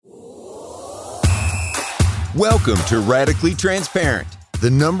Welcome to Radically Transparent, the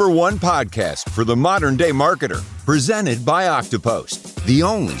 #1 podcast for the modern-day marketer, presented by Octopost, the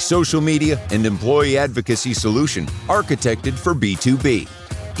only social media and employee advocacy solution architected for B2B.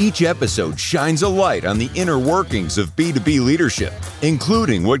 Each episode shines a light on the inner workings of B2B leadership,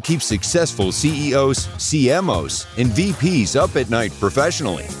 including what keeps successful CEOs, CMOs, and VPs up at night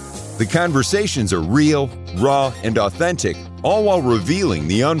professionally. The conversations are real, raw, and authentic, all while revealing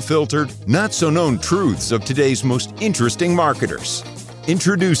the unfiltered, not-so-known truths of today's most interesting marketers.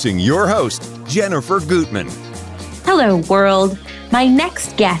 Introducing your host, Jennifer Gutman. Hello, world. My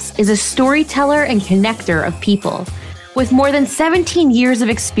next guest is a storyteller and connector of people. With more than 17 years of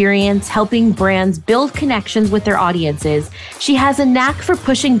experience helping brands build connections with their audiences, she has a knack for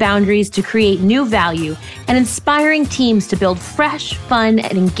pushing boundaries to create new value and inspiring teams to build fresh, fun,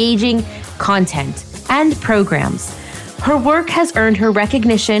 and engaging content and programs. Her work has earned her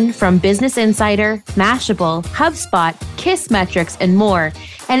recognition from Business Insider, Mashable, HubSpot, Kissmetrics, and more,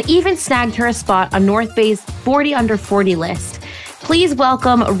 and even snagged her a spot on North Bay's 40 Under 40 list. Please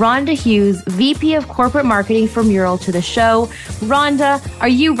welcome Rhonda Hughes, VP of Corporate Marketing for Mural, to the show. Rhonda, are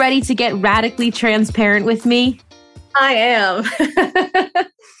you ready to get radically transparent with me? I am.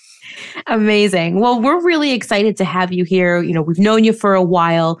 Amazing. Well, we're really excited to have you here. You know, we've known you for a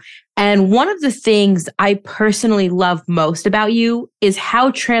while. And one of the things I personally love most about you is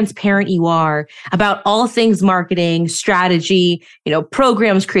how transparent you are about all things marketing, strategy,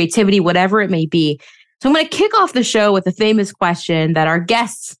 programs, creativity, whatever it may be. So I'm going to kick off the show with a famous question that our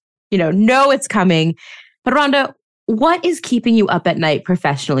guests, know it's coming. But Rhonda, what is keeping you up at night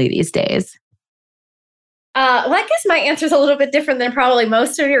professionally these days? Well, I guess my answer is a little bit different than probably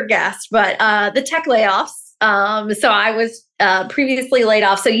most of your guests, but the tech layoffs. So I was previously laid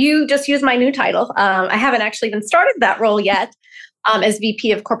off. So you just used my new title. I haven't actually even started that role yet as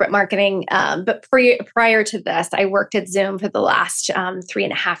VP of Corporate Marketing. But prior to this, I worked at Zoom for the last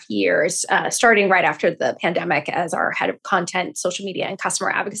 3.5 years, starting right after the pandemic as our head of content, social media, and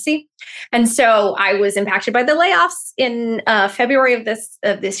customer advocacy. And so I was impacted by the layoffs in February of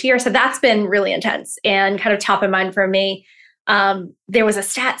this year. So that's been really intense and kind of top of mind for me. There was a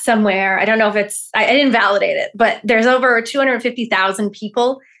stat somewhere. I don't know if I didn't validate it, but there's over 250,000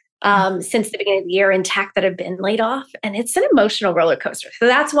 people since the beginning of the year in tech that have been laid off. And it's an emotional roller coaster. So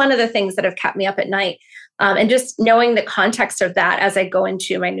that's one of the things that have kept me up at night. And just knowing the context of that as I go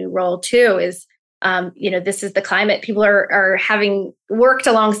into my new role too is, this is the climate. People are having worked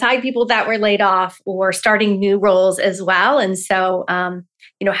alongside people that were laid off or starting new roles as well. And so,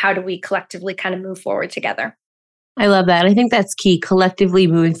 how do we collectively kind of move forward together? I love that. I think that's key, collectively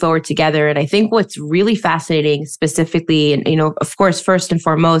moving forward together. And I think what's really fascinating specifically, and, of course, first and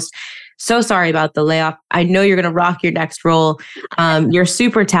foremost, so sorry about the layoff. I know you're going to rock your next role. You're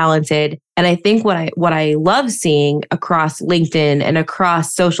super talented. And I think what I love seeing across LinkedIn and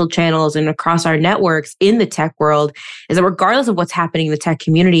across social channels and across our networks in the tech world is that regardless of what's happening in the tech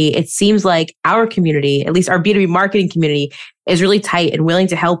community, it seems like our community, at least our B2B marketing community, is really tight and willing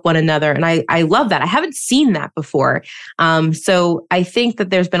to help one another. And I love that. I haven't seen that before. So I think that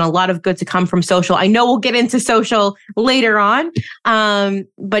there's been a lot of good to come from social. I know we'll get into social later on.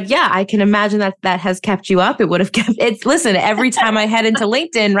 But yeah, I can imagine that has kept you up. It would have kept listen, every time I head into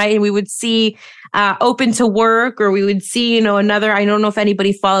LinkedIn, right? And we would see open to work, or we would see, another, I don't know if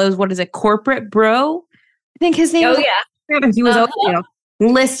anybody follows, what is it? Corporate Bro? I think his name. Oh, yeah. He was,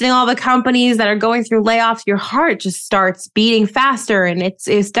 listing all the companies that are going through layoffs. Your heart just starts beating faster, and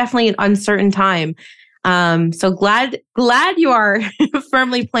it's definitely an uncertain time. So glad you are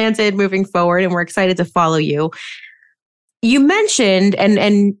firmly planted moving forward, and we're excited to follow you. You mentioned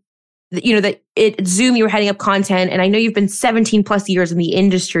and that at Zoom you were heading up content, and I know you've been 17 plus years in the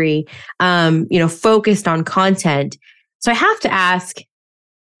industry, focused on content. So I have to ask,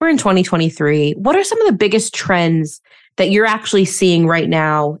 we're in 2023. What are some of the biggest trends that you're actually seeing right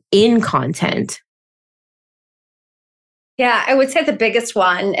now in content? Yeah, I would say the biggest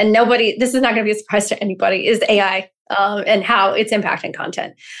one, and this is not going to be a surprise to anybody, is AI and how it's impacting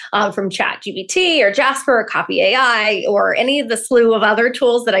content from ChatGPT or Jasper or Copy AI or any of the slew of other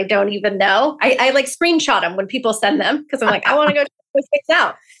tools that I don't even know. I like screenshot them when people send them because I'm like, I want to go check those things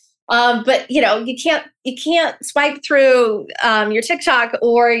out. But you can't swipe through your TikTok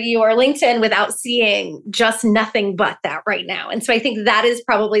or your LinkedIn without seeing just nothing but that right now. And so I think that is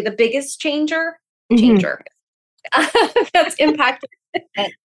probably the biggest changer that's impacted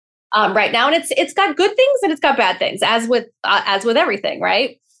right now. And it's got good things and it's got bad things, as with everything,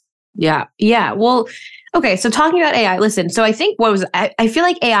 right? Yeah. Yeah. Well, okay. So talking about AI, listen, so I think I feel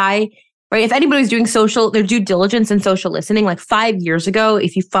like AI, right? If anybody was doing their due diligence and social listening, like 5 years ago,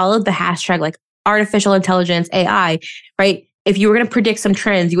 if you followed the hashtag like artificial intelligence, AI, right? If you were going to predict some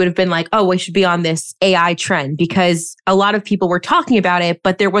trends, you would have been like, oh, we should be on this AI trend because a lot of people were talking about it,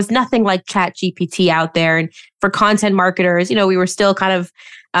 but there was nothing like Chat GPT out there. And for content marketers, we were still kind of,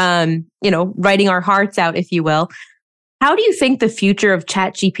 writing our hearts out, if you will. How do you think the future of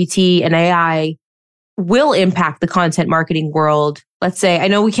Chat GPT and AI will impact the content marketing world? Let's say, I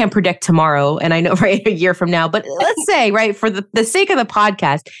know we can't predict tomorrow, and I know right a year from now, but let's say, right, for the sake of the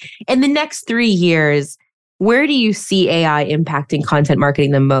podcast, in the next 3 years, where do you see AI impacting content marketing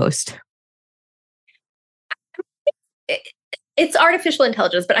the most? It's artificial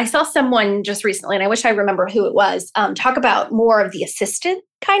intelligence, but I saw someone just recently, and I wish I remember who it was, talk about more of the assistant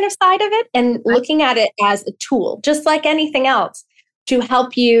kind of side of it and looking at it as a tool, just like anything else, to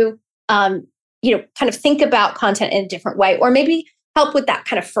help you, kind of think about content in a different way, or maybe help with that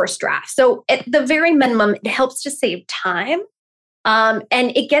kind of first draft. So at the very minimum, it helps to save time, and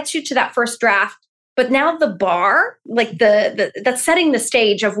it gets you to that first draft. But now the bar, like that's setting the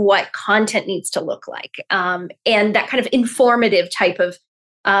stage of what content needs to look like, and that kind of informative type of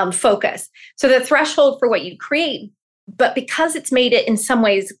focus. So the threshold for what you create, but because it's made it in some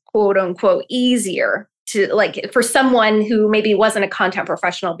ways, quote unquote, easier to, like, for someone who maybe wasn't a content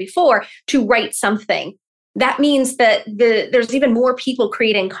professional before to write something, that means that there's even more people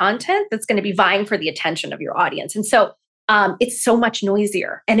creating content that's going to be vying for the attention of your audience. And so it's so much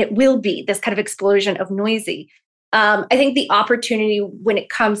noisier, and it will be this kind of explosion of noisy. I think the opportunity when it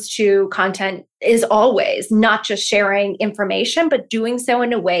comes to content is always not just sharing information, but doing so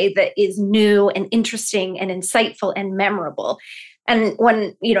in a way that is new and interesting and insightful and memorable. And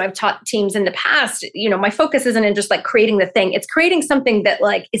when, I've taught teams in the past, my focus isn't in just like creating the thing. It's creating something that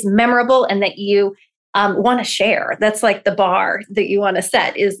like is memorable and that you want to share. That's like the bar that you want to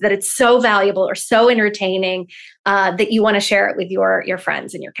set, is that it's so valuable or so entertaining that you want to share it with your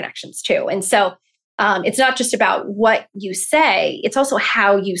friends and your connections too. And so it's not just about what you say, it's also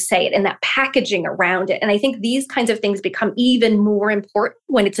how you say it and that packaging around it. And I think these kinds of things become even more important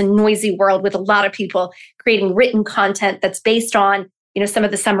when it's a noisy world with a lot of people creating written content that's based on, some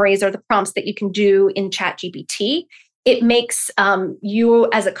of the summaries or the prompts that you can do in ChatGPT. It makes you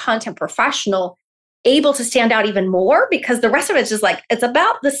as a content professional able to stand out even more, because the rest of it's just like, it's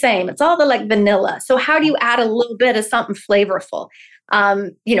about the same. It's all the like vanilla. So how do you add a little bit of something flavorful? How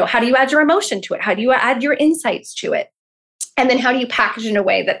do you add your emotion to it? How do you add your insights to it? And then how do you package in a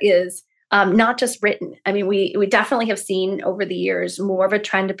way that is not just written? I mean, we definitely have seen over the years more of a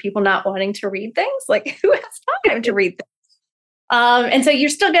trend of people not wanting to read things. Like, who has time to read things? And so you're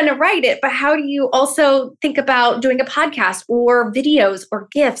still going to write it, but how do you also think about doing a podcast or videos or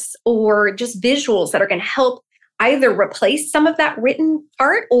GIFs or just visuals that are going to help either replace some of that written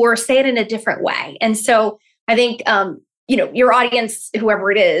part or say it in a different way? And so I think, your audience,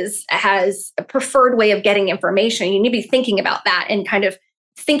 whoever it is, has a preferred way of getting information. You need to be thinking about that and kind of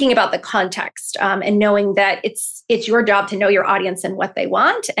thinking about the context, and knowing that it's your job to know your audience and what they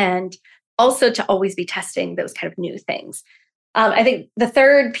want, and also to always be testing those kind of new things. I think the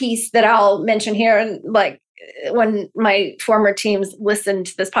third piece that I'll mention here, and like when my former teams listen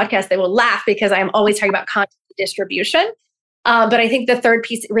to this podcast, they will laugh because I'm always talking about content distribution. But I think the third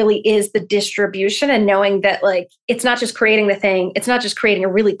piece really is the distribution, and knowing that like it's not just creating the thing, it's not just creating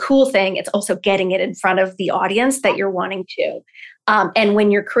a really cool thing, it's also getting it in front of the audience that you're wanting to. And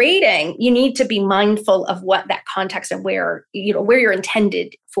when you're creating, you need to be mindful of what that context and where you're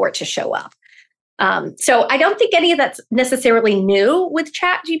intended for it to show up. So I don't think any of that's necessarily new with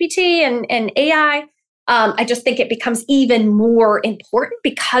ChatGPT and AI. I just think it becomes even more important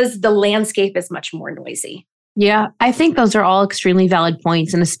because the landscape is much more noisy. Yeah, I think those are all extremely valid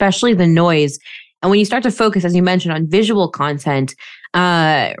points, and especially the noise. And when you start to focus, as you mentioned, on visual content,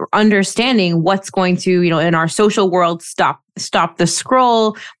 understanding what's going to, in our social world, stop the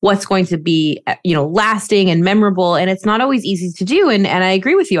scroll, what's going to be, lasting and memorable. And it's not always easy to do. And I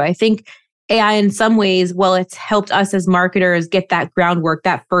agree with you. I think AI in some ways, well, it's helped us as marketers get that groundwork,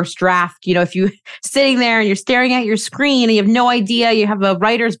 that first draft. If you're sitting there and you're staring at your screen and you have no idea, you have a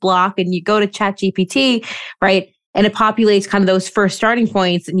writer's block and you go to ChatGPT, right? And it populates kind of those first starting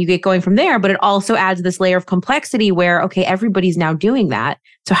points and you get going from there. But it also adds this layer of complexity where, okay, everybody's now doing that.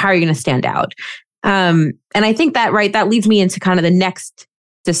 So how are you going to stand out? And I think that, right, that leads me into kind of the next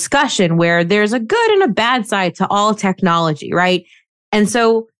discussion where there's a good and a bad side to all technology, right? And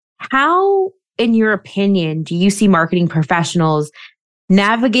so how, in your opinion, do you see marketing professionals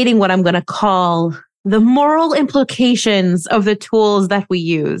navigating what I'm going to call the moral implications of the tools that we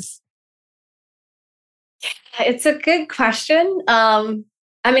use? It's a good question.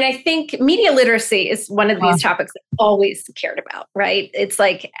 I mean, I think media literacy is one of these topics that I've always cared about, right? It's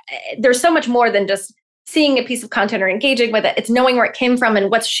like there's so much more than just seeing a piece of content or engaging with it. It's knowing where it came from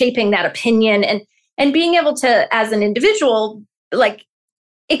and what's shaping that opinion, and being able to, as an individual, like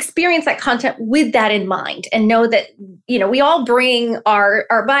experience that content with that in mind, and know that, we all bring our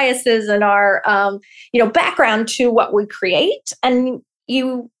biases and our background to what we create, and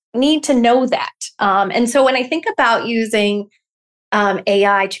you need to know that. And so when I think about using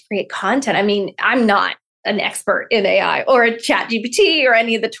AI to create content, I mean, I'm not an expert in AI or a chat GPT or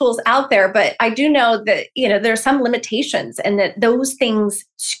any of the tools out there, but I do know that, there's some limitations, and that those things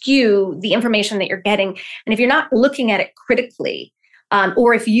skew the information that you're getting. And if you're not looking at it critically,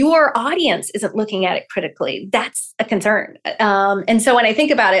 or if your audience isn't looking at it critically, that's a concern. And so when I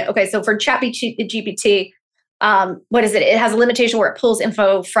think about it, okay, so for chat GPT, what is it? It has a limitation where it pulls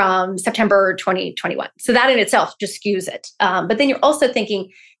info from September 2021. So that in itself just skews it. But then you're also thinking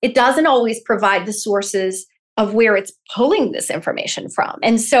it doesn't always provide the sources of where it's pulling this information from.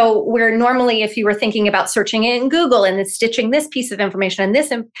 And so where normally if you were thinking about searching it in Google and then stitching this piece of information and this,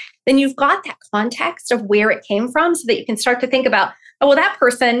 then you've got that context of where it came from, so that you can start to think about, oh, well, that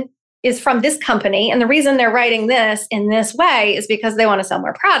person is from this company, and the reason they're writing this in this way is because they want to sell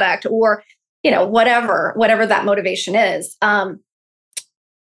more product, or whatever that motivation is.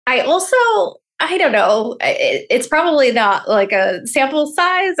 I don't know, it's probably not like a sample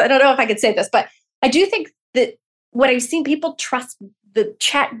size. I don't know if I could say this, but I do think that what I've seen, people trust the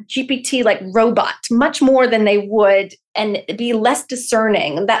chat GPT like robot much more than they would, and be less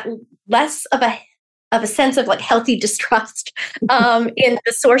discerning, that less of a sense of like healthy distrust in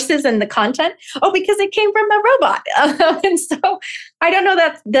the sources and the content. Oh, because it came from a robot. And so I don't know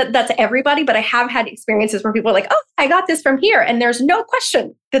that's everybody, but I have had experiences where people are like, oh, I got this from here. And there's no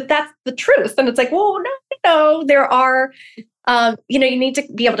question that that's the truth. And it's like, well, no, there are, you need to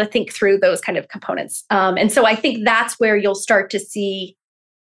be able to think through those kind of components. And so I think that's where you'll start to see,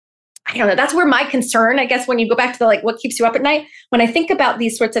 I don't know, that's where my concern, I guess, when you go back to the like, what keeps you up at night, when I think about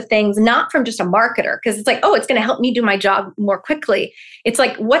these sorts of things, not from just a marketer, because it's like, oh, it's going to help me do my job more quickly. It's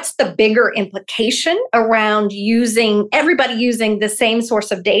like, what's the bigger implication around everybody using the same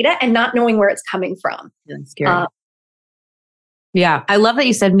source of data and not knowing where it's coming from? That's scary. Yeah, I love that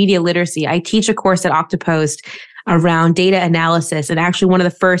you said media literacy. I teach a course at Octopost around data analysis. And actually one of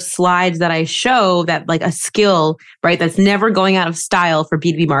the first slides that I show, that like a skill, right, that's never going out of style for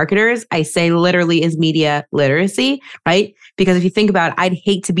B2B marketers, I say literally is media literacy, right? Because if you think about it, I'd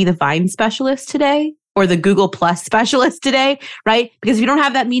hate to be the Vine specialist today or the Google Plus specialist today, right? Because if you don't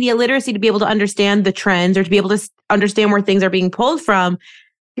have that media literacy to be able to understand the trends or to be able to understand where things are being pulled from,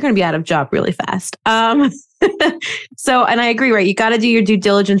 you're going to be out of job really fast. So, and I agree, right? You got to do your due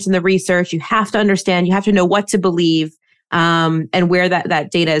diligence in the research. You have to understand, you have to know what to believe, and where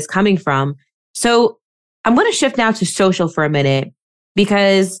that data is coming from. So I'm going to shift now to social for a minute,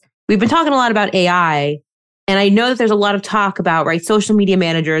 because we've been talking a lot about AI, and I know that there's a lot of talk about, right, social media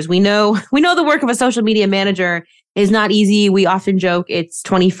managers. We know the work of a social media manager is not easy. We often joke it's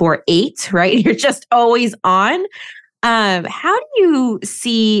 24/8, right? You're just always on. How do you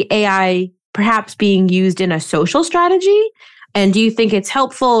see AI perhaps being used in a social strategy? And do you think it's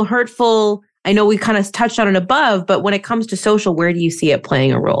helpful, hurtful? I know we kind of touched on it above, but when it comes to social, where do you see it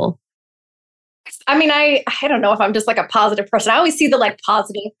playing a role? I mean, I don't know if I'm just like a positive person. I always see the like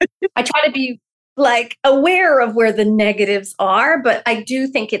positive. I try to be like aware of where the negatives are, but I do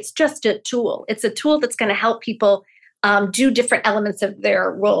think it's just a tool. It's a tool that's going to help people do different elements of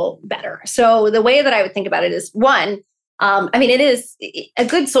their role better. So the way that I would think about it is, one, it is a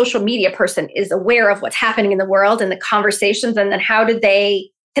good social media person is aware of what's happening in the world and the conversations, and then how do they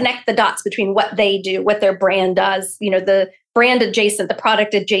connect the dots between what they do, what their brand does, the brand adjacent, the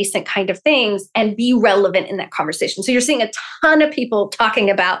product adjacent kind of things, and be relevant in that conversation. So you're seeing a ton of people talking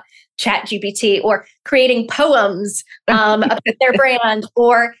about chat GPT or creating poems about their brand,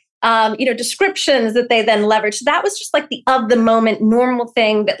 or descriptions that they then leverage. So that was just like the of the moment normal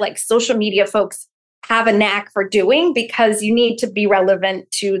thing that like social media folks have a knack for doing, because you need to be relevant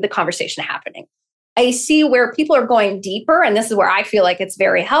to the conversation happening. I see where people are going deeper, and this is where I feel like it's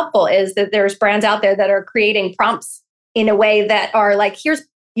very helpful, is that there's brands out there that are creating prompts in a way that are like, here's,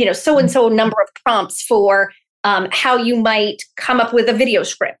 so-and-so number of prompts for how you might come up with a video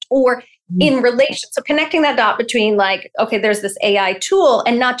script, or in relation. So connecting that dot between like, okay, there's this AI tool,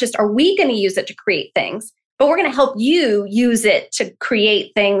 and not just are we going to use it to create things, but we're going to help you use it to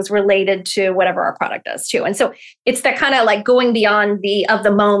create things related to whatever our product does too. And so it's that kind of like going beyond the of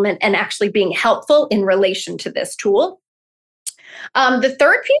the moment and actually being helpful in relation to this tool. The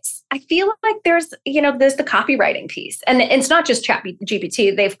third piece, I feel like there's the copywriting piece, and it's not just Chat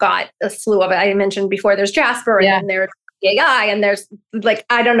GPT. They've got a slew of it. I mentioned before. There's Jasper, and then there's AI, and there's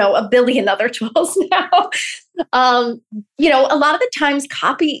I don't know, a billion other tools now. A lot of the times,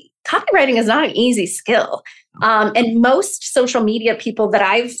 copywriting is not an easy skill. And most social media people that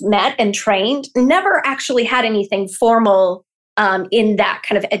I've met and trained never actually had anything formal in that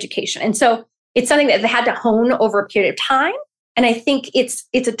kind of education, and so it's something that they had to hone over a period of time. And I think it's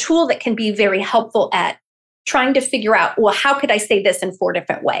a tool that can be very helpful at trying to figure out, well, how could I say this in 4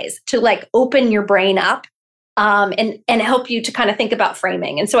 different ways to open your brain up and help you to kind of think about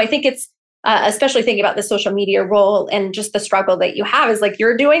framing. And so I think it's especially thinking about the social media role and just the struggle that you have is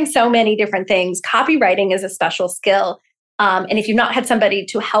you're doing so many different things. Copywriting is a special skill. And if you've not had somebody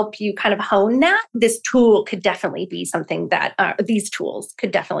to help you kind of hone that, this tool could definitely be something that these tools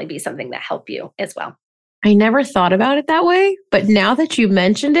could definitely be something that help you as well. I never thought about it that way, but now that you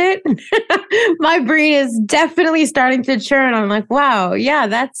mentioned it, my brain is definitely starting to churn. I'm like, wow, yeah,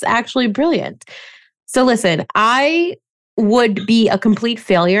 that's actually brilliant. So listen, I would be a complete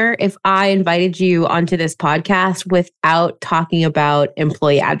failure if I invited you onto this podcast without talking about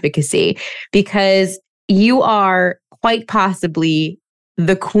employee advocacy, because you are quite possibly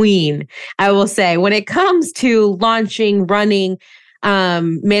the queen, I will say, when it comes to launching, running,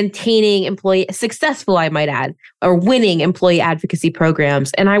 maintaining successful, I might add, or winning employee advocacy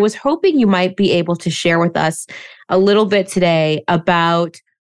programs. And I was hoping you might be able to share with us a little bit today about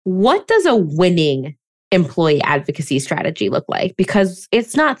what does a winning employee advocacy strategy look like? Because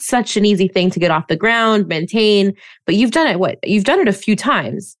it's not such an easy thing to get off the ground, maintain, but you've done it. You've done it a few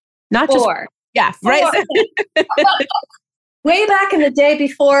times, not just. Yeah, right. Way back in the day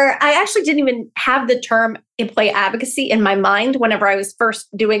before, I actually didn't even have the term employee advocacy in my mind whenever I was first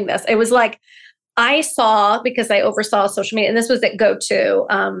doing this. It was I saw, because I oversaw social media, and this was at GoTo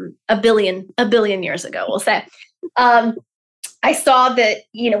a billion years ago, we'll say. I saw that,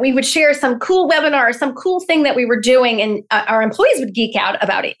 we would share some cool webinar, some cool thing that we were doing, and our employees would geek out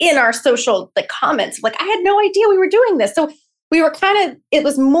about it in our social comments. I had no idea we were doing this. So we were it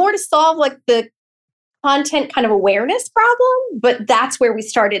was more to solve the content kind of awareness problem, but that's where we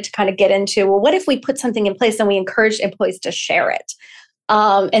started to kind of get into, well, what if we put something in place and we encourage employees to share it?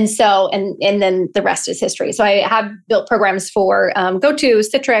 And then the rest is history. So I have built programs for GoTo,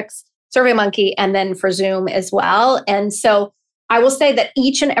 Citrix, SurveyMonkey, and then for Zoom as well. And so I will say that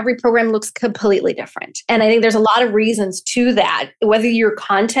each and every program looks completely different. And I think there's a lot of reasons to that. Whether your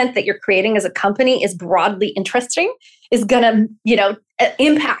content that you're creating as a company is broadly interesting, is going to,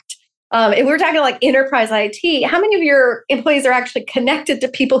 impact. If we're talking enterprise IT, how many of your employees are actually connected to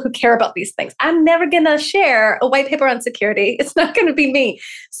people who care about these things? I'm never going to share a white paper on security. It's not going to be me.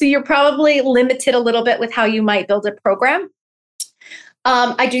 So you're probably limited a little bit with how you might build a program.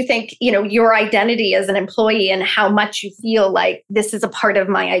 I do think, your identity as an employee and how much you feel like this is a part of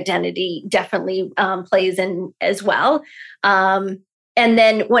my identity definitely plays in as well. And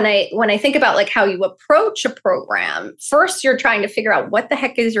then when I think about how you approach a program, first you're trying to figure out what the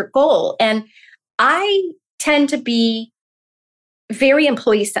heck is your goal. And I tend to be very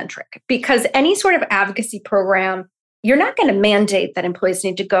employee centric, because any sort of advocacy program, you're not going to mandate that employees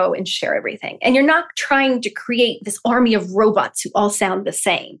need to go and share everything. And you're not trying to create this army of robots who all sound the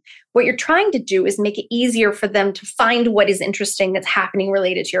same. What you're trying to do is make it easier for them to find what is interesting that's happening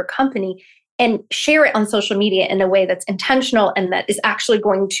related to your company and share it on social media in a way that's intentional and that is actually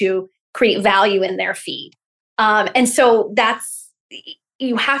going to create value in their feed. And so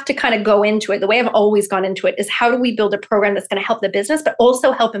you have to kind of go into it. The way I've always gone into it is, how do we build a program that's going to help the business, but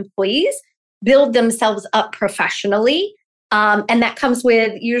also help employees build themselves up professionally? And that comes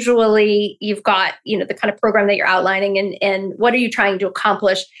with, usually you've got, the kind of program that you're outlining and what are you trying to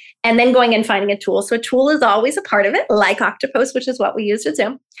accomplish? And then going and finding a tool. So a tool is always a part of it, like Octopus, which is what we used at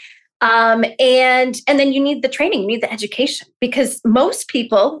Zoom. And then you need the training, you need the education, because most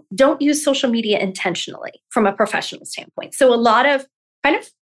people don't use social media intentionally from a professional standpoint. So a lot of kind of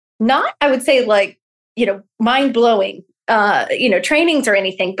not, I would say mind-blowing, trainings or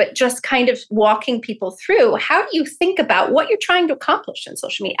anything, but just kind of walking people through, how do you think about what you're trying to accomplish in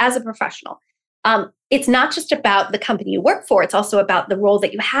social media as a professional? It's not just about the company you work for. It's also about the role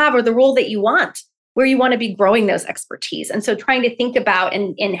that you have or the role that you want, where you want to be growing those expertise. And so trying to think about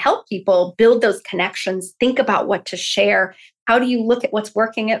and help people build those connections, think about what to share. How do you look at what's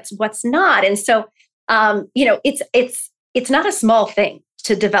working, at what's not? And so, it's not a small thing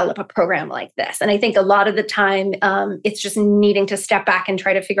to develop a program like this. And I think a lot of the time, it's just needing to step back and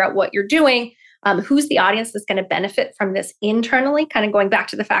try to figure out what you're doing. Who's the audience that's going to benefit from this internally? Kind of going back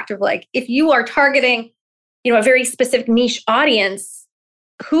to the fact of if you are targeting a very specific niche audience,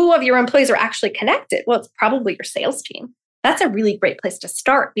 who of your employees are actually connected? Well, it's probably your sales team. That's a really great place to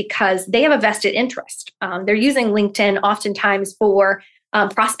start because they have a vested interest. They're using LinkedIn oftentimes for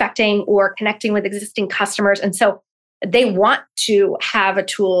prospecting or connecting with existing customers. And so they want to have a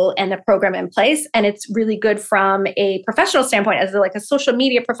tool and a program in place. And it's really good from a professional standpoint, as like a social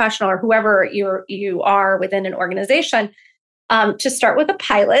media professional or whoever you are within an organization, to start with a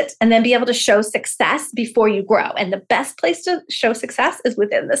pilot and then be able to show success before you grow. And the best place to show success is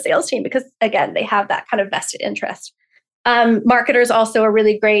within the sales team because, again, they have that kind of vested interest. Marketers also a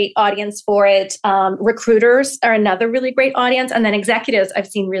really great audience for it. Recruiters are another really great audience. And then executives I've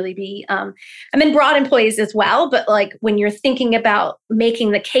seen really be, broad employees as well. But like when you're thinking about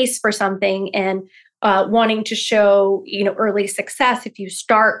making the case for something and wanting to show, early success, if you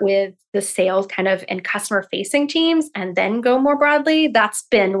start with the sales kind of and customer facing teams and then go more broadly, that's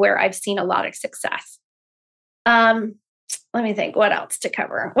been where I've seen a lot of success. Let me think what else to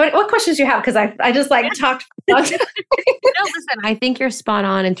cover. What questions do you have? Because I just talked. No, listen, I think you're spot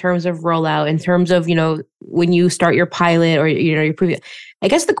on in terms of rollout, in terms of, when you start your pilot or, your previous. I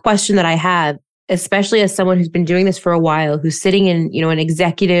guess the question that I have, especially as someone who's been doing this for a while, who's sitting in, an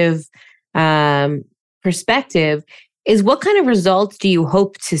executive perspective, is what kind of results do you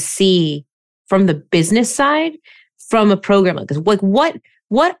hope to see from the business side from a program like this? Like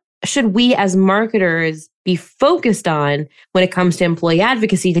what should we as marketers be focused on when it comes to employee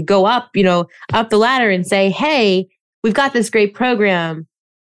advocacy to go up, up the ladder and say, hey, we've got this great program.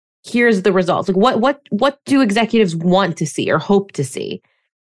 Here's the results. Like what do executives want to see or hope to see?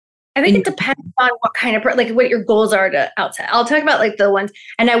 I think it depends on what kind of, what your goals are to outset. I'll talk about the ones,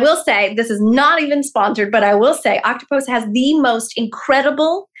 and I will say, this is not even sponsored, but I will say Octopost has the most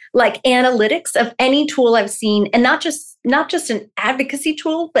incredible analytics of any tool I've seen, and not just an advocacy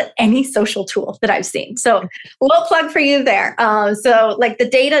tool, but any social tool that I've seen. So little plug for you there. So the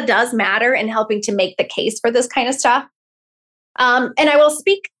data does matter in helping to make the case for this kind of stuff. And I will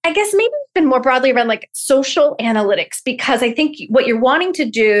speak, I guess, maybe even more broadly around social analytics, because I think what you're wanting to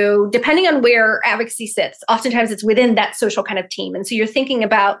do, depending on where advocacy sits, oftentimes it's within that social kind of team. And so you're thinking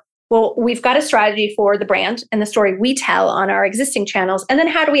about, well, we've got a strategy for the brand and the story we tell on our existing channels. And then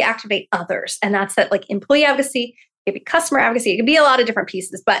how do we activate others? And that's that employee advocacy, it could be customer advocacy, it could be a lot of different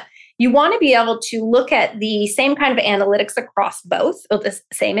pieces, but you want to be able to look at the same kind of analytics across both. Or the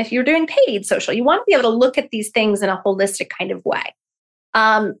same if you're doing paid social. You want to be able to look at these things in a holistic kind of way.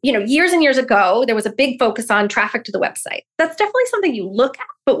 Years and years ago, there was a big focus on traffic to the website. That's definitely something you look at.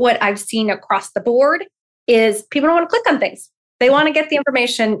 But what I've seen across the board is people don't want to click on things. They want to get the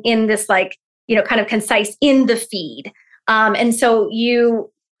information in this kind of concise in the feed. And so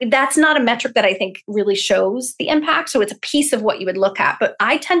that's not a metric that I think really shows the impact. So it's a piece of what you would look at. But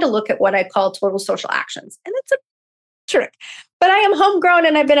I tend to look at what I call total social actions. And it's a trick. But I am homegrown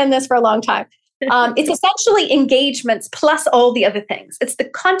and I've been in this for a long time. It's essentially engagements plus all the other things. It's the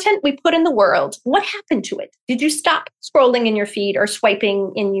content we put in the world. What happened to it? Did you stop scrolling in your feed or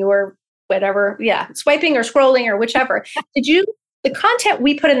swiping in your whatever? Yeah, swiping or scrolling or whichever. The content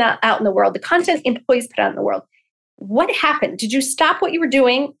we put out in the world, the content employees put out in the world, what happened? Did you stop what you were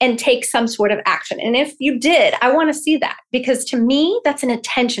doing and take some sort of action? And if you did, I want to see that, because to me, that's an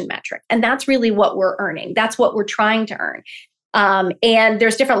attention metric. And that's really what we're earning. That's what we're trying to earn. And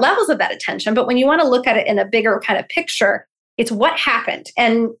there's different levels of that attention. But when you want to look at it in a bigger kind of picture, it's what happened.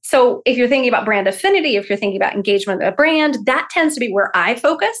 And so if you're thinking about brand affinity, if you're thinking about engagement of a brand, that tends to be where I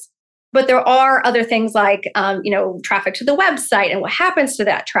focus. But there are other things like, traffic to the website and what happens to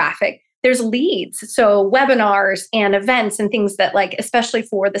that traffic. There's leads, so webinars and events and things that especially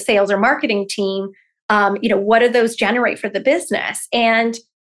for the sales or marketing team, what do those generate for the business? And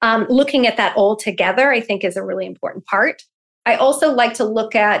looking at that all together, I think is a really important part. I also like to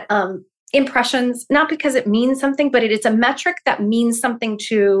look at impressions, not because it means something, but it's a metric that means something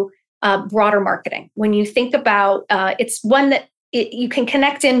to broader marketing. When you think about, it's one that you can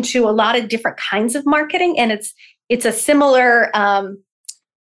connect into a lot of different kinds of marketing, and it's a similar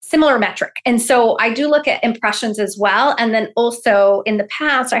metric. And so I do look at impressions as well. And then also in the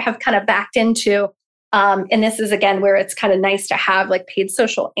past, I have kind of backed into, and this is again where it's kind of nice to have paid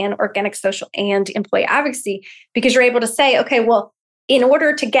social and organic social and employee advocacy, because you're able to say, okay, well, in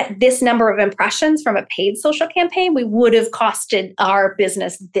order to get this number of impressions from a paid social campaign, we would have costed our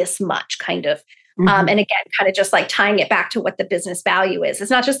business this much kind of. Mm-hmm. And again, kind of just tying it back to what the business value is. It's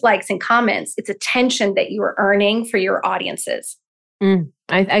not just likes and comments, it's attention that you are earning for your audiences.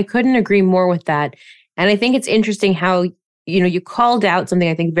 I couldn't agree more with that. And I think it's interesting how, you called out something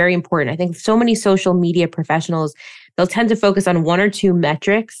I think very important. I think so many social media professionals, they'll tend to focus on one or two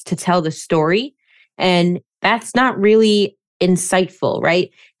metrics to tell the story. And that's not really insightful,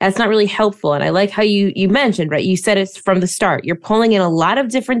 right? That's not really helpful. And I like how you mentioned, right? You said it's from the start. You're pulling in a lot of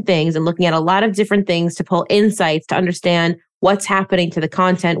different things and looking at a lot of different things to pull insights to understand what's happening to the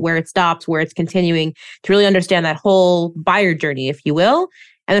content, where it stops, where it's continuing, to really understand that whole buyer journey, if you will,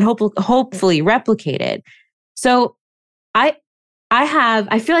 and then hopefully replicate it. So I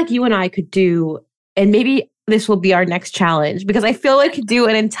feel like you and I could do, and maybe this will be our next challenge, because I feel like we could do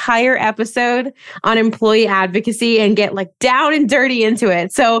an entire episode on employee advocacy and get like down and dirty into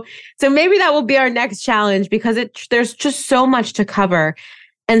it. So maybe that will be our next challenge, because there's just so much to cover.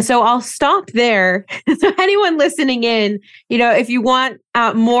 And so I'll stop there. So anyone listening in, if you want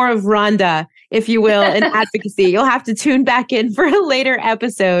more of Rhonda, if you will, in advocacy, you'll have to tune back in for a later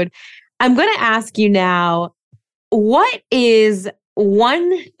episode. I'm going to ask you now, what is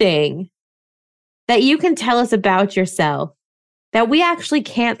one thing that you can tell us about yourself that we actually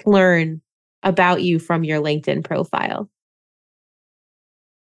can't learn about you from your LinkedIn profile?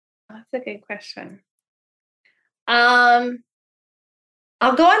 That's a good question. I'll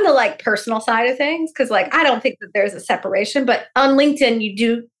go on the personal side of things, because I don't think that there's a separation, but on LinkedIn, you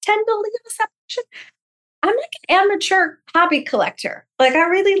do tend to leave a separation. I'm like an amateur hobby collector. I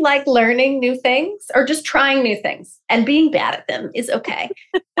really like learning new things or just trying new things, and being bad at them is okay.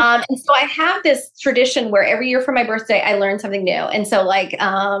 And so I have this tradition where every year for my birthday, I learn something new. And so I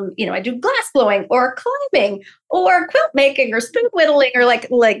do glass blowing or climbing or quilt making or spoon whittling or like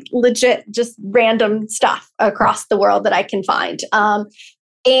legit just random stuff across the world that I can find.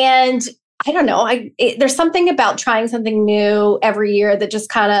 And I don't know. There's something about trying something new every year that just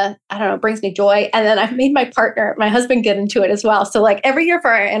kind of, brings me joy. And then I've made my husband get into it as well. So every year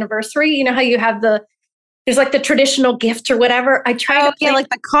for our anniversary, you know how you have there's the traditional gift or whatever. I try to plan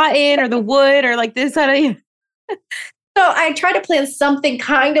the cotton or the wood or this kind of. So I try to plan something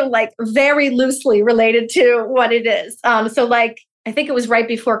kind of very loosely related to what it is. So I think it was right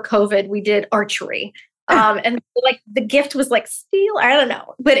before COVID, we did archery. And the gift was steel. I don't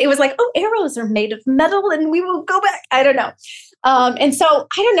know, but it was arrows are made of metal and we will go back. I don't know. And so I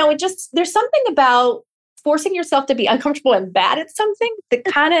don't know. There's something about forcing yourself to be uncomfortable and bad at something that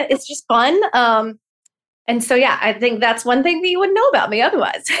it's just fun. And so, yeah, I think that's one thing that you wouldn't know about me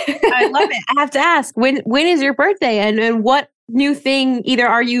otherwise. I love it. I have to ask, when is your birthday, and what new thing either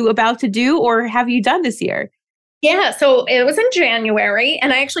are you about to do or have you done this year? Yeah, so it was in January,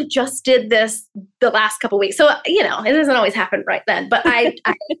 and I actually just did this the last couple of weeks. So, it doesn't always happen right then, but I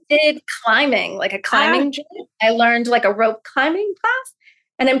did climbing, a climbing gym. I learned a rope climbing class,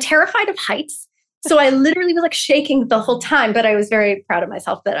 and I'm terrified of heights. So I literally was shaking the whole time, but I was very proud of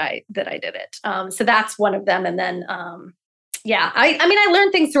myself that I did it. So that's one of them. And then, I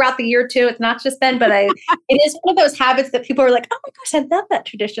learned things throughout the year too. It's not just then, but it is one of those habits that people are like, oh my gosh, I love that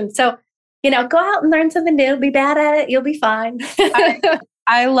tradition. So go out and learn something new, be bad at it. You'll be fine.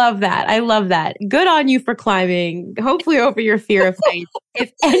 I love that. I love that. Good on you for climbing, hopefully over your fear of heights.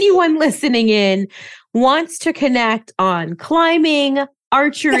 If anyone listening in wants to connect on climbing,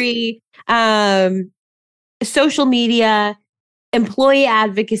 archery, social media, employee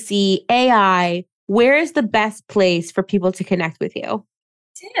advocacy, AI, where is the best place for people to connect with you?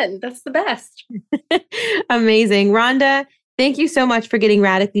 That's the best. Amazing. Rhonda, thank you so much for getting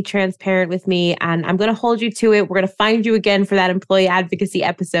radically transparent with me. And I'm going to hold you to it. We're going to find you again for that employee advocacy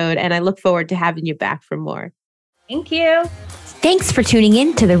episode. And I look forward to having you back for more. Thank you. Thanks for tuning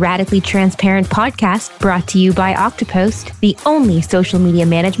in to the Radically Transparent podcast, brought to you by Octopost, the only social media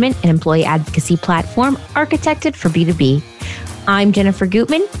management and employee advocacy platform architected for B2B. I'm Jennifer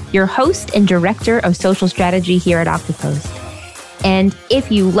Gutman, your host and director of social strategy here at Octopost. And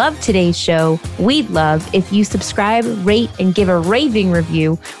if you love today's show, we'd love if you subscribe, rate, and give a raving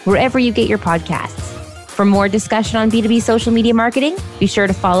review wherever you get your podcasts. For more discussion on B2B social media marketing, be sure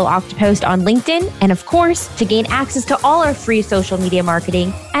to follow Octopost on LinkedIn. And of course, to gain access to all our free social media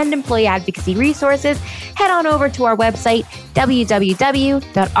marketing and employee advocacy resources, head on over to our website,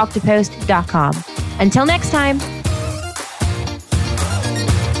 www.octopost.com. Until next time.